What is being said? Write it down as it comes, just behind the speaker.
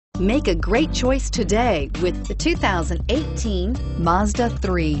Make a great choice today with the 2018 Mazda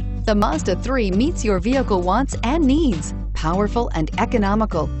 3. The Mazda 3 meets your vehicle wants and needs. Powerful and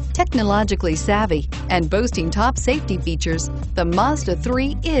economical, technologically savvy, and boasting top safety features, the Mazda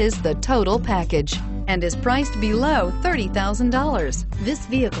 3 is the total package and is priced below $30,000. This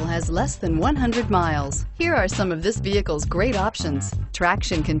vehicle has less than 100 miles. Here are some of this vehicle's great options: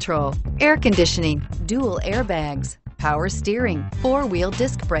 traction control, air conditioning, dual airbags, power steering, four-wheel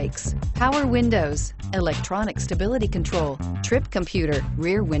disc brakes, power windows, electronic stability control, trip computer,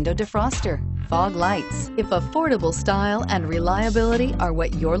 rear window defroster, fog lights. If affordable style and reliability are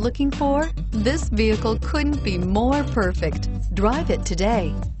what you're looking for, this vehicle couldn't be more perfect. Drive it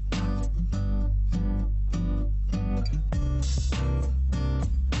today.